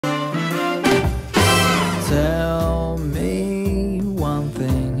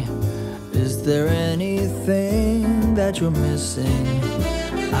that you're missing.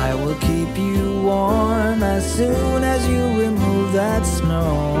 I will keep you warm as soon as you remove that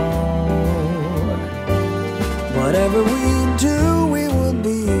snow. Whatever we do, we will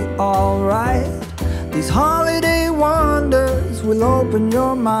be alright. These holiday wonders will open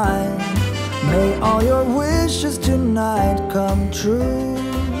your mind. May all your wishes tonight come true.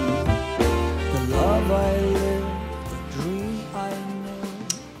 The love I live, the dream I know.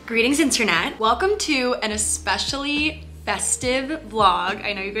 Greetings, internet. Welcome to an especially festive vlog.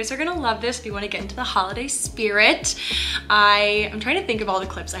 I know you guys are gonna love this if you want to get into the holiday spirit. I'm trying to think of all the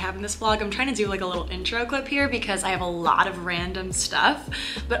clips I have in this vlog. I'm trying to do like a little intro clip here because I have a lot of random stuff,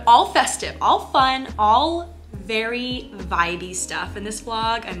 but all festive, all fun, all very vibey stuff in this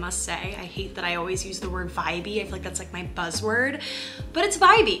vlog, I must say. I hate that I always use the word vibey. I feel like that's like my buzzword, but it's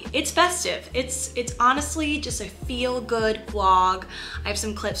vibey, it's festive. It's honestly just a feel-good vlog. I have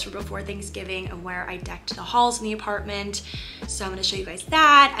some clips from before Thanksgiving of where I decked the halls in the apartment. So I'm gonna show you guys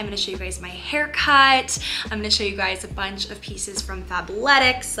that. I'm gonna show you guys my haircut. I'm gonna show you guys a bunch of pieces from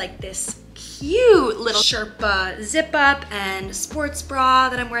Fabletics, like this cute little Sherpa zip up and sports bra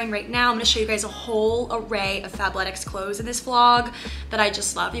that I'm wearing right now. I'm gonna show you guys a whole array of Fabletics clothes in this vlog that I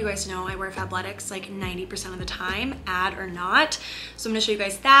just love. You guys know I wear Fabletics like 90% of the time, ad or not. So I'm gonna show you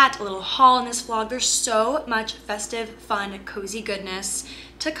guys that, a little haul in this vlog. There's so much festive, fun, cozy goodness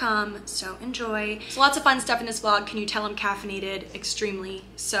to come, so enjoy. So lots of fun stuff in this vlog. Can you tell I'm caffeinated? Extremely.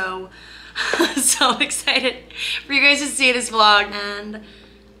 So excited for you guys to see this vlog, and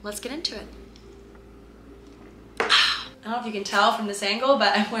let's get into it. I don't know if you can tell from this angle,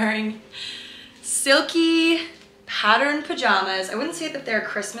 but I'm wearing silky patterned pajamas. I wouldn't say that they're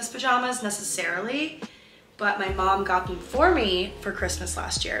Christmas pajamas necessarily, but my mom got them for me for Christmas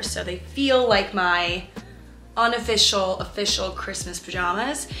last year, so they feel like my unofficial, official Christmas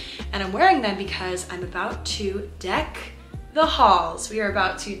pajamas. And I'm wearing them because I'm about to deck the halls. We are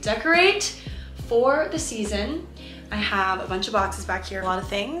about to decorate for the season. I have a bunch of boxes back here, a lot of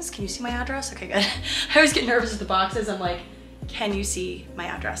things. Can you see my address? Okay, good. I always get nervous with the boxes. I'm like, can you see my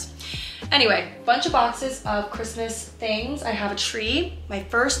address? Anyway, bunch of boxes of Christmas things. I have a tree, my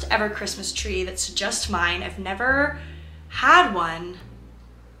first ever Christmas tree that's just mine. I've never had one,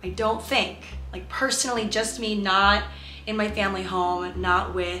 I don't think. Like personally, just me, not in my family home,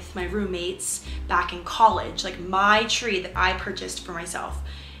 not with my roommates back in college. Like my tree that I purchased for myself.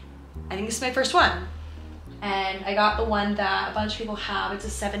 I think this is my first one. And I got the one that a bunch of people have. It's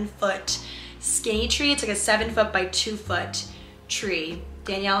a 7-foot skinny tree. It's like a 7-foot by 2-foot tree.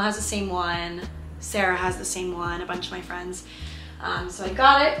 Danielle has the same one. Sarah has the same one, a bunch of my friends. So I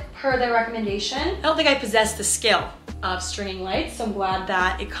got it per their recommendation. I don't think I possess the skill of stringing lights, so I'm glad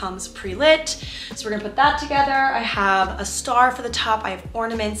that it comes pre-lit. So we're gonna put that together. I have a star for the top. I have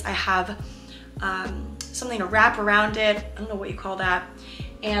ornaments. I have something to wrap around it. I don't know what you call that.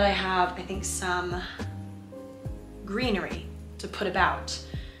 And I have, I think, some greenery to put about.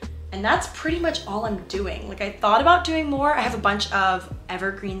 And that's pretty much all I'm doing. Like I thought about doing more. I have a bunch of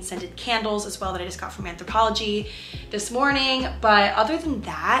evergreen scented candles as well that I just got from Anthropology this morning. But other than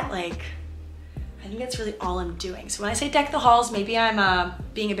that, like, I think that's really all I'm doing. So when I say deck the halls, maybe I'm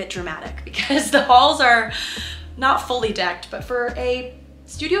being a bit dramatic because the halls are not fully decked, but for a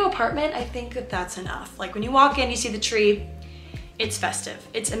studio apartment, I think that that's enough. Like when you walk in, you see the tree, it's festive.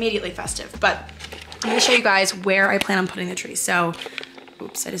 It's immediately festive, but I'm gonna show you guys where I plan on putting the tree. So,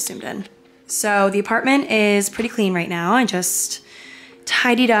 oops, I just zoomed in. So the apartment is pretty clean right now. I just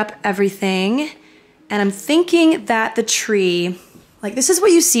tidied up everything. And I'm thinking that the tree, like this is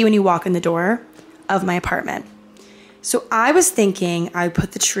what you see when you walk in the door of my apartment. So I was thinking I would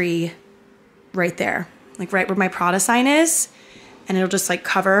put the tree right there, like right where my Prada sign is. And it'll just like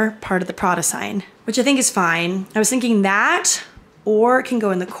cover part of the Prada sign, which I think is fine. I was thinking that, or it can go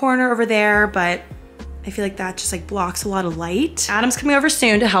in the corner over there, but I feel like that just like blocks a lot of light. Adam's coming over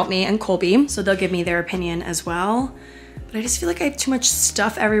soon to help me, and Colby, so they'll give me their opinion as well. But I just feel like I have too much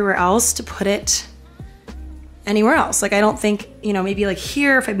stuff everywhere else to put it anywhere else. Like I don't think, you know, maybe like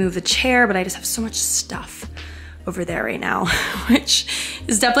here if I move the chair, but I just have so much stuff over there right now, which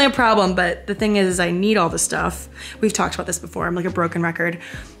is definitely a problem. But the thing is I need all the stuff. We've talked about this before. I'm like a broken record.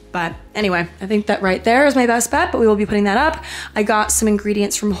 But anyway, I think that right there is my best bet, but we will be putting that up. I got some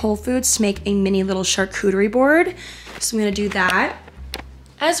ingredients from Whole Foods to make a mini little charcuterie board. So I'm gonna do that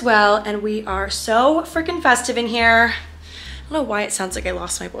as well. And we are so freaking festive in here. I don't know why it sounds like I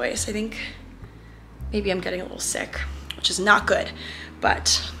lost my voice. I think maybe I'm getting a little sick, which is not good,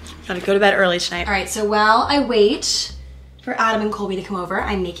 but gotta go to bed early tonight. All right, so while I wait for Adam and Colby to come over,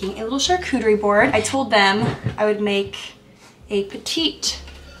 I'm making a little charcuterie board. I told them I would make a petite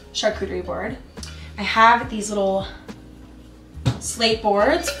charcuterie board. I have these little slate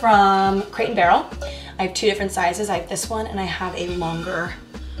boards from Crate & Barrel. I have 2 different sizes. I have this one and I have a longer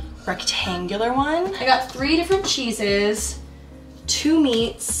rectangular one. I got 3 different cheeses, 2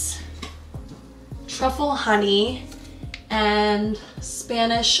 meats, truffle honey, and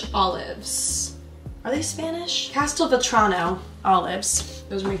Spanish olives. Are they Spanish? Castelvetrano olives.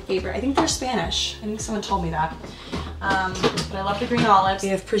 Those are my favorite. I think they're Spanish. I think someone told me that. But I love the green olives. We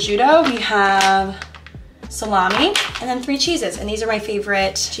have prosciutto, we have salami, and then 3 cheeses. And these are my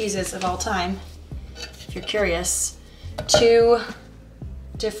favorite cheeses of all time, if you're curious. 2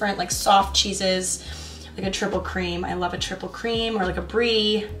 different like soft cheeses, like a triple cream. I love a triple cream, or like a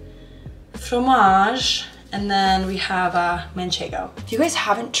brie, fromage, and then we have a manchego. If you guys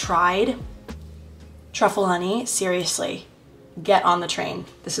haven't tried truffle honey, seriously, get on the train.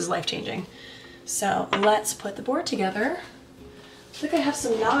 This is life-changing. So let's put the board together. I think I have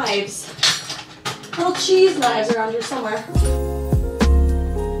some knives, little cheese knives around here somewhere.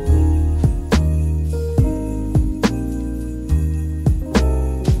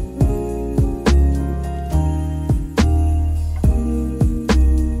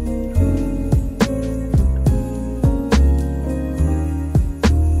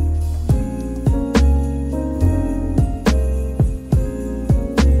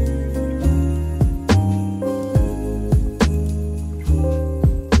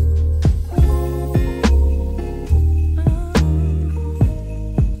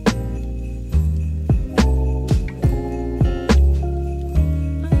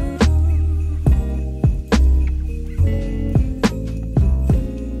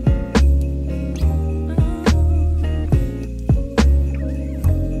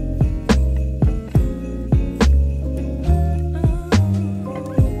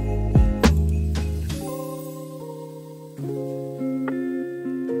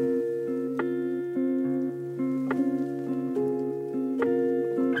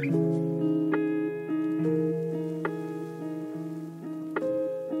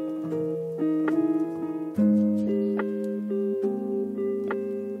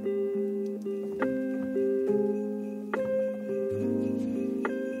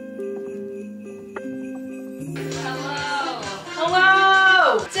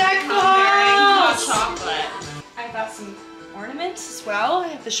 As well. I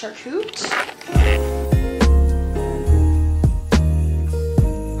have the charcuterie.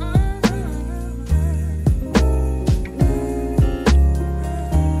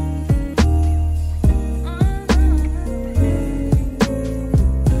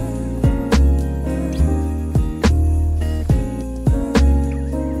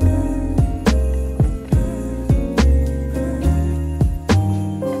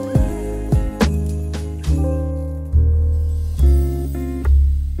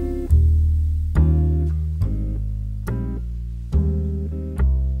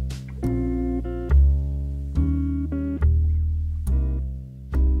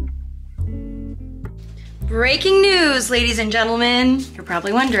 Breaking news, ladies and gentlemen. You're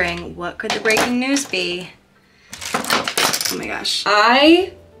probably wondering, what could the breaking news be? Oh my gosh.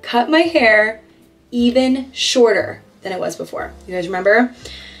 I cut my hair even shorter than it was before. You guys remember?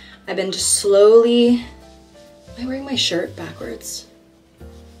 I've been just slowly... Am I wearing my shirt backwards?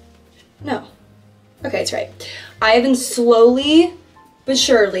 No. Okay, it's right. I have been slowly but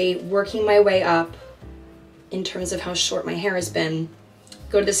surely working my way up in terms of how short my hair has been.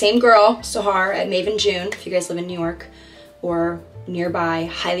 Go to the same girl, Sahar, at Maven June, if you guys live in New York or nearby,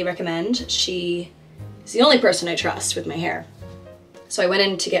 highly recommend. She is the only person I trust with my hair. So I went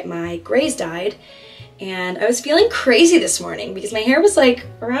in to get my grays dyed, and I was feeling crazy this morning because my hair was like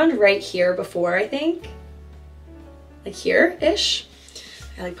around right here before, I think. Like here-ish.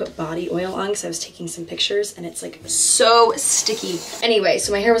 I like put body oil on because I was taking some pictures and it's like so sticky. Anyway,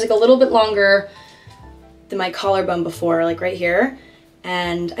 so my hair was like a little bit longer than my collarbone before, like right here.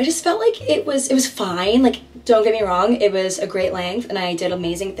 And I just felt like it was fine. Like, don't get me wrong, it was a great length and I did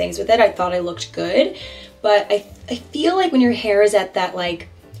amazing things with it. I thought I looked good, but I feel like when your hair is at that, like,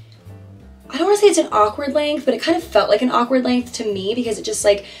 I don't want to say it's an awkward length, but it kind of felt like an awkward length to me because it just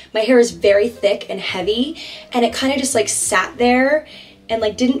like, my hair is very thick and heavy and it kind of just like sat there and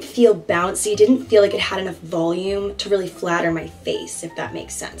like didn't feel bouncy, didn't feel like it had enough volume to really flatter my face, if that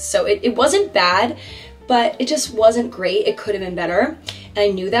makes sense. So it wasn't bad, but it just wasn't great. It could have been better. And I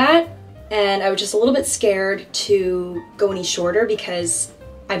knew that. And I was just a little bit scared to go any shorter because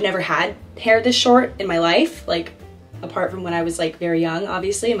I've never had hair this short in my life. Like, apart from when I was like very young,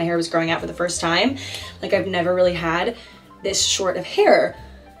 obviously, and my hair was growing out for the first time. Like, I've never really had this short of hair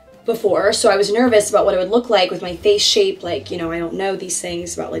before. So I was nervous about what it would look like with my face shape. Like, you know, I don't know these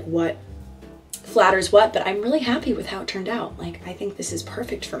things about like what flatters what, but I'm really happy with how it turned out. Like, I think this is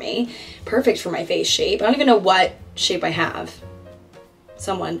perfect for me, perfect for my face shape. I don't even know what shape I have.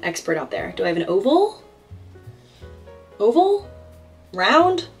 Someone expert out there. Do I have an oval? Oval?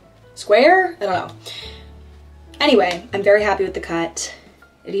 Round? Square? I don't know. Anyway, I'm very happy with the cut.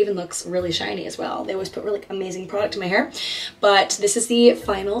 It even looks really shiny as well. They always put really amazing product in my hair. But this is the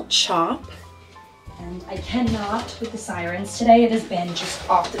final chop. And I cannot with the sirens today. It has been just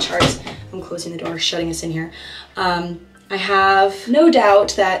off the charts. I'm closing the door, shutting us in here. I have no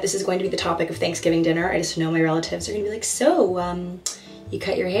doubt that this is going to be the topic of Thanksgiving dinner. I just know my relatives are gonna be like, so, you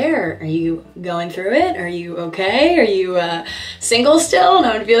cut your hair. Are you going through it? Are you okay? Are you single still? And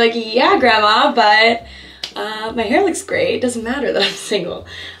I'm gonna be like, yeah, grandma, but my hair looks great. It doesn't matter that I'm single.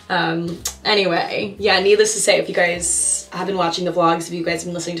 Anyway, yeah, needless to say, if you guys have been watching the vlogs, if you guys have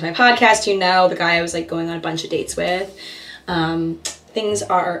been listening to my podcast, you know the guy I was like going on a bunch of dates with. Things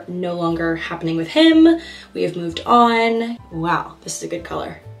are no longer happening with him. We have moved on. Wow, this is a good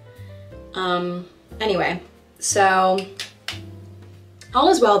color. Anyway, so all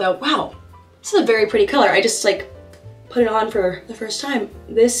is well though. Wow, this is a very pretty color. I just like put it on for the first time.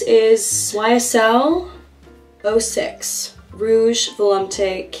 This is YSL 06 Rouge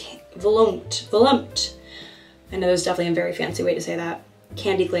Volumte. I know there's definitely a very fancy way to say that.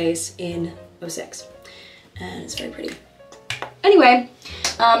 Candy glaze in 06. And it's very pretty. Anyway,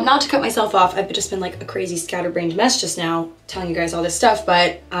 not to cut myself off, I've just been like a crazy scatterbrained mess just now telling you guys all this stuff,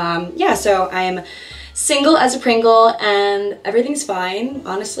 but yeah, so I'm single as a Pringle and everything's fine,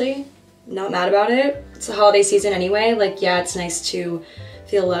 honestly. Not mad about it. It's the holiday season anyway. Like, yeah, it's nice to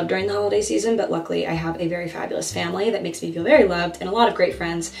feel loved during the holiday season, but luckily I have a very fabulous family that makes me feel very loved and a lot of great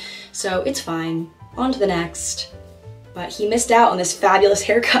friends, so it's fine. On to the next. But he missed out on this fabulous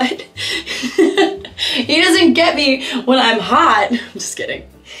haircut. He doesn't get me when I'm hot. I'm just kidding.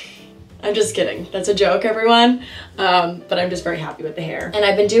 I'm just kidding. That's a joke, everyone. But I'm just very happy with the hair. And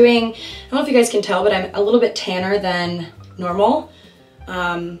I've been doing, I don't know if you guys can tell, but I'm a little bit tanner than normal.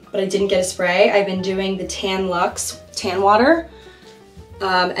 But I didn't get a spray. I've been doing the Tan Luxe tan water.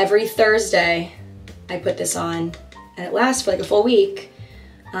 Every Thursday I put this on and it lasts for like a full week.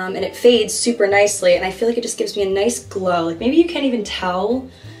 And it fades super nicely and I feel like it just gives me a nice glow. Like maybe you can't even tell.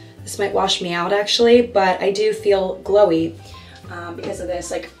 This might wash me out actually, but I do feel glowy because of this.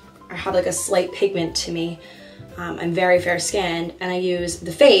 Like I have like a slight pigment to me. I'm very fair skinned and I use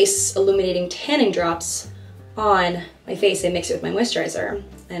the Face Illuminating Tanning Drops on my face and mix it with my moisturizer.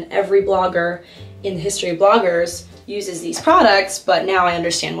 And every blogger in the history of bloggers uses these products, but now I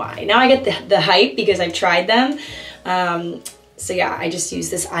understand why. Now I get the hype because I've tried them. So yeah, I just use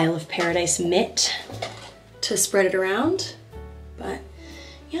this Isle of Paradise mitt to spread it around. But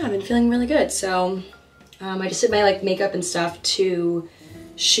yeah, I've been feeling really good. So I just did my like makeup and stuff to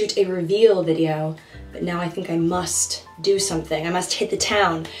shoot a reveal video, but now I think I must do something. I must hit the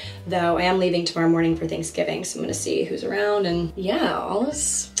town, though I am leaving tomorrow morning for Thanksgiving, so I'm gonna see who's around. And yeah, all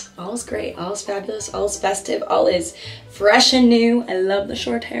is great, all is fabulous, all is festive, all is fresh and new. I love the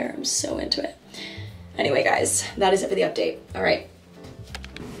short hair, I'm so into it. Anyway guys, that is it for the update. All right.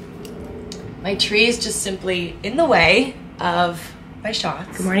 My tree is just simply in the way of my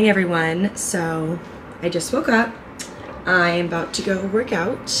shots. Good morning everyone. So I just woke up. I am about to go work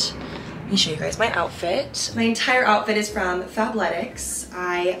out. Let me show you guys my outfit. My entire outfit is from Fabletics.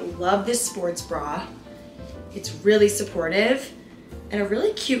 I love this sports bra. It's really supportive and a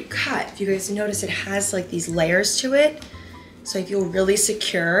really cute cut. If you guys notice, it has like these layers to it. So I feel really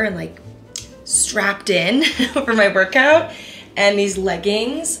secure and like strapped in for my workout. And these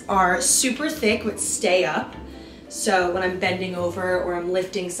leggings are super thick but stay up. So when I'm bending over or I'm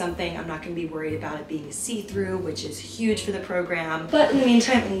lifting something, I'm not gonna be worried about it being see-through, which is huge for the program. But in the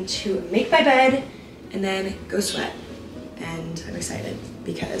meantime, I need to make my bed and then go sweat. And I'm excited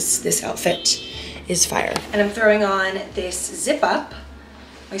because this outfit is fire. And I'm throwing on this zip up.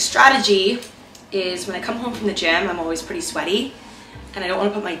 My strategy is when I come home from the gym, I'm always pretty sweaty. And I don't want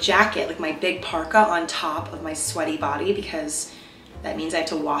to put my jacket, like my big parka, on top of my sweaty body because that means I have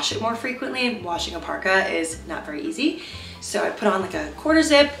to wash it more frequently, and washing a parka is not very easy. So I put on like a quarter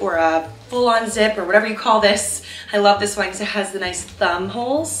zip or a full-on zip or whatever you call this. I love this one because it has the nice thumb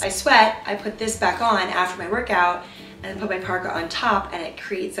holes. I sweat, I put this back on after my workout and then put my parka on top, and it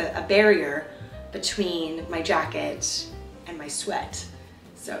creates a barrier between my jacket and my sweat.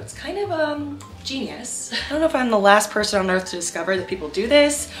 So it's kind of genius. I don't know if I'm the last person on earth to discover that people do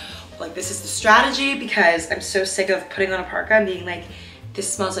this. Like, this is the strategy because I'm so sick of putting on a parka and being like,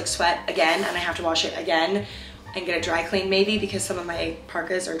 this smells like sweat again, and I have to wash it again and get a dry clean maybe because some of my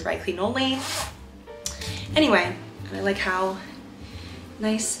parkas are dry clean only. Anyway, and I like how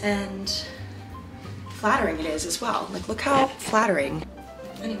nice and flattering it is as well. Like, look how flattering.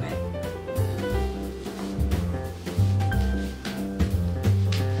 Anyway.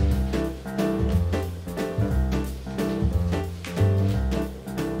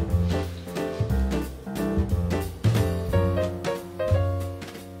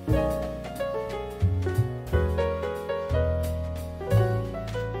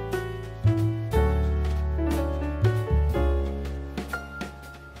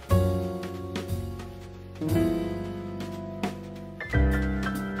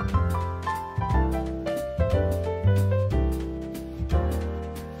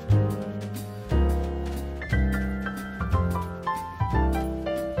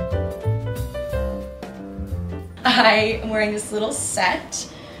 I am wearing this little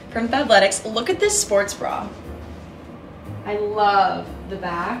set from Fabletics. Look at this sports bra. I love the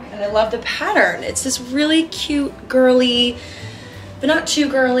back and I love the pattern. It's this really cute, girly, but not too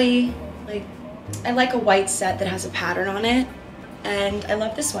girly. Like, I like a white set that has a pattern on it. And I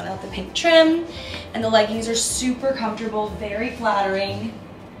love this one. I love the pink trim, and the leggings are super comfortable, very flattering.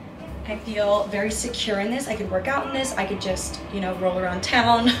 I feel very secure in this. I could work out in this. I could just, you know, roll around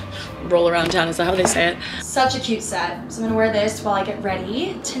town. Roll around town, is that how they say it? Such a cute set. So I'm gonna wear this while I get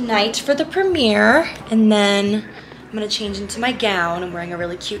ready tonight for the premiere. And then I'm gonna change into my gown. I'm wearing a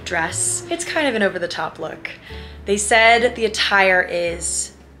really cute dress. It's kind of an over-the-top look. They said the attire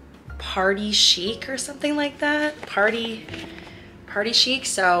is party chic or something like that. Party chic.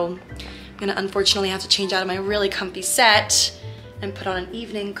 So I'm gonna unfortunately have to change out of my really comfy set and put on an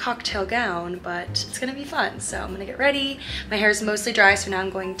evening cocktail gown, but it's gonna be fun. So I'm gonna get ready. My hair is mostly dry, so now I'm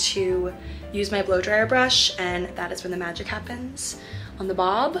going to use my blow dryer brush, and that is when the magic happens on the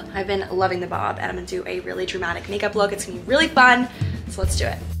bob. I've been loving the bob, and I'm gonna do a really dramatic makeup look. It's gonna be really fun, so let's do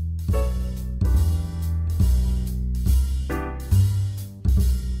it.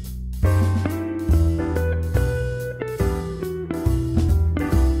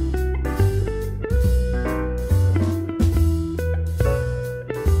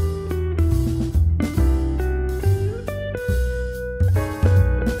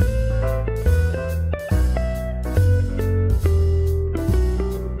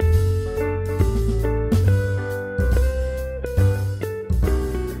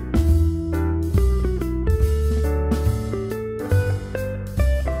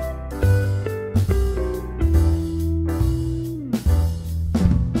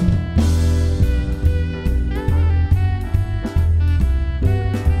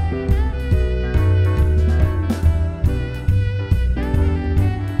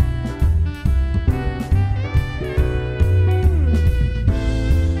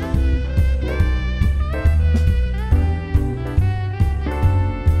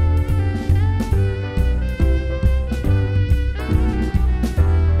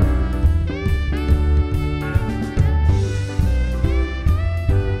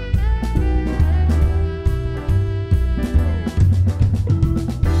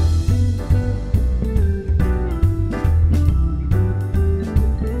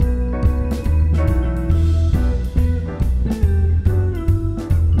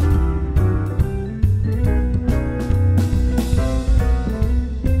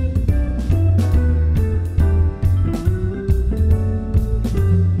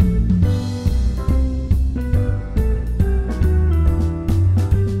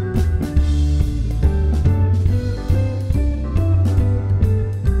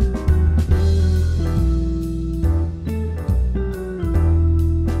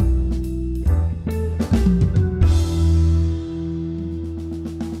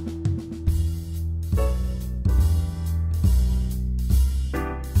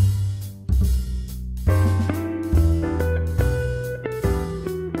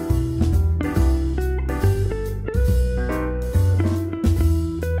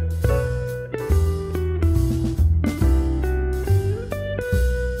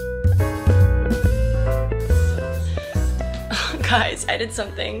 Guys, I did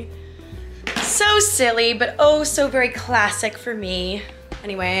something so silly, but oh so very classic for me.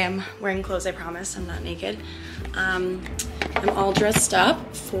 Anyway, I'm wearing clothes, I promise. I'm not naked. I'm all dressed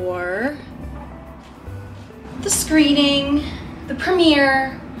up for the screening, the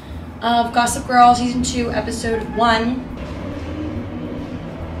premiere of Gossip Girl Season 2, Episode 1.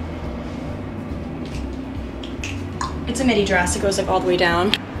 It's a midi dress. It goes like all the way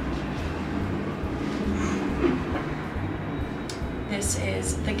down. This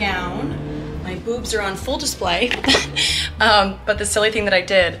is the gown. My boobs are on full display. But the silly thing that I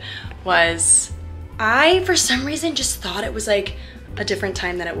did was I, for some reason, just thought it was like a different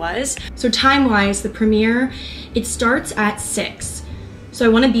time than it was. So time-wise, the premiere, it starts at 6. So I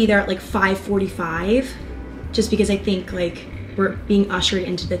want to be there at like 5:45, just because I think like we're being ushered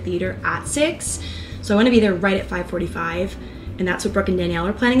into the theater at 6. So I want to be there right at 5:45, and that's what Brooke and Danielle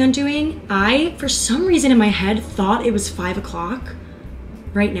are planning on doing. I, for some reason in my head, thought it was 5 o'clock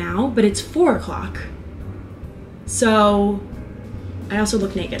right now, but it's 4 o'clock. So I also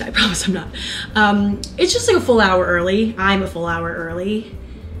look naked, I promise I'm not. It's just like a full hour early. I'm a full hour early.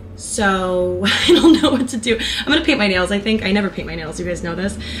 So I don't know what to do. I'm gonna paint my nails, I think. I never paint my nails, you guys know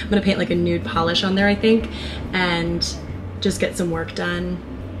this. I'm gonna paint like a nude polish on there, I think, and just get some work done,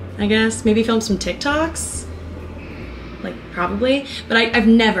 I guess. Maybe film some TikToks, like probably. But I've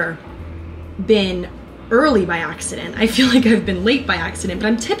never been early by accident. I feel like I've been late by accident, but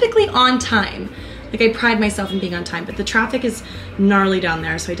I'm typically on time. Like, I pride myself in being on time, but the traffic is gnarly down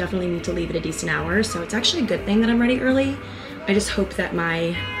there, so I definitely need to leave at a decent hour. So it's actually a good thing that I'm ready early. I just hope that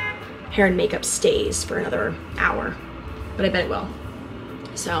my hair and makeup stays for another hour, but I bet it will.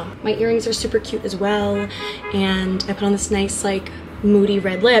 So my earrings are super cute as well, and I put on this nice like moody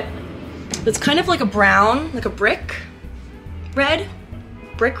red lip. It's kind of like a brown, like a brick red.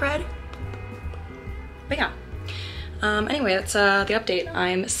 But yeah. Anyway, that's the update.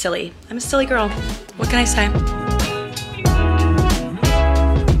 I'm silly. I'm a silly girl. What can I say?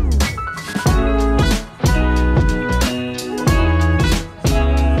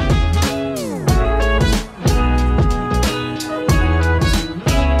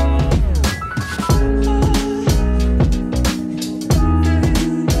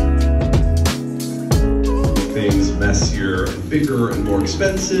 Messier and bigger and more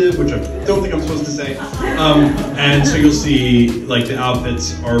expensive, which I don't think I'm supposed to say. And so you'll see like the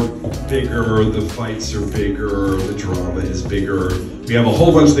outfits are bigger, the fights are bigger, the drama is bigger. We have a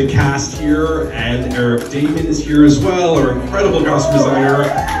whole bunch of the cast here, and Eric Damon is here as well, our incredible costume designer.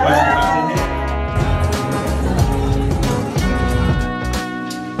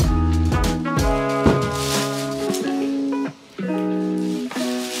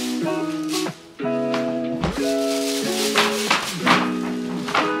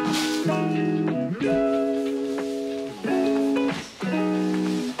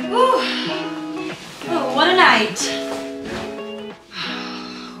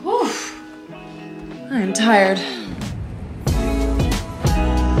 I'm tired.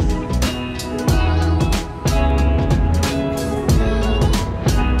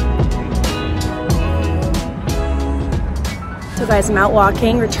 So guys, I'm out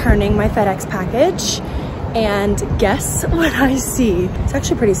walking, returning my FedEx package, and guess what I see? It's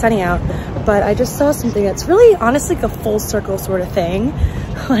actually pretty sunny out, but I just saw something that's really honestly like a full circle sort of thing.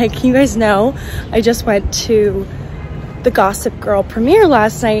 Like, you guys know, I just went to the Gossip Girl premiere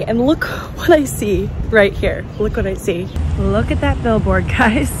last night, and look what I see right here. Look what I see. Look at that billboard,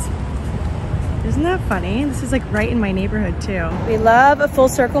 guys. Isn't that funny? This is like right in my neighborhood too. We love a full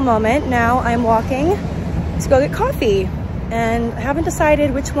circle moment. Now I'm walking to go get coffee, and I haven't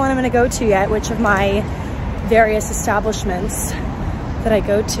decided which one I'm gonna go to yet, which of my various establishments that I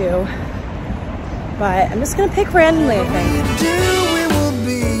go to, but I'm just gonna pick randomly, I think. We will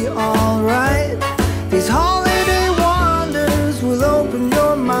be all right. These holiday wonders will open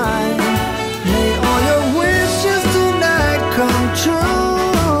your mind. May all your wishes tonight come true.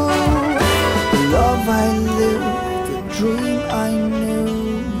 The love I lived, the dream I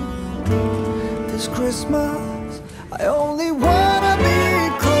knew. This Christmas, I only want